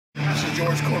is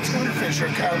George Corpse, Hunter Fisher,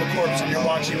 Kyle Corpse, and you're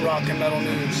watching Rock and Metal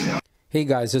News. Hey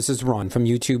guys, this is Ron from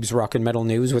YouTube's Rock and Metal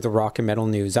News with a Rock and Metal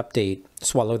News update.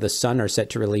 Swallow the Sun are set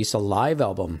to release a live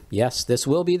album. Yes, this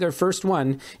will be their first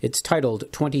one. It's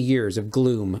titled 20 Years of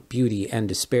Gloom, Beauty and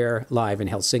Despair, live in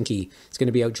Helsinki. It's going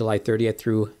to be out July 30th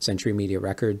through Century Media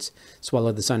Records.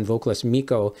 Swallow the Sun vocalist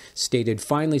Mikko stated,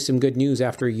 "Finally some good news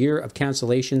after a year of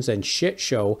cancellations and shit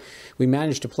show. We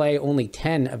managed to play only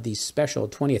 10 of these special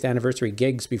 20th anniversary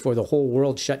gigs before the whole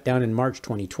world shut down in March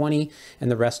 2020 and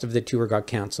the rest of the tour got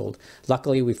cancelled.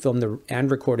 Luckily, we filmed and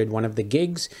recorded one of the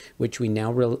gigs, which we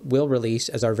now will release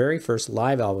as our very first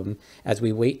live album as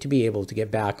we wait to be able to get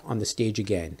back on the stage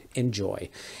again. Enjoy."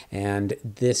 And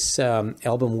this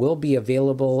album will be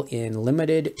available in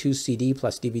limited 2 CD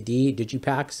plus DVD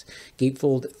digipaks,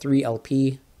 gatefold 3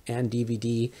 LP and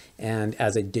DVD, and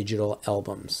as a digital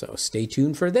album. So stay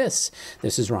tuned for this.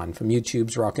 This is Ron from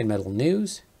YouTube's Rock and Metal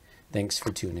News. Thanks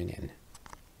for tuning in.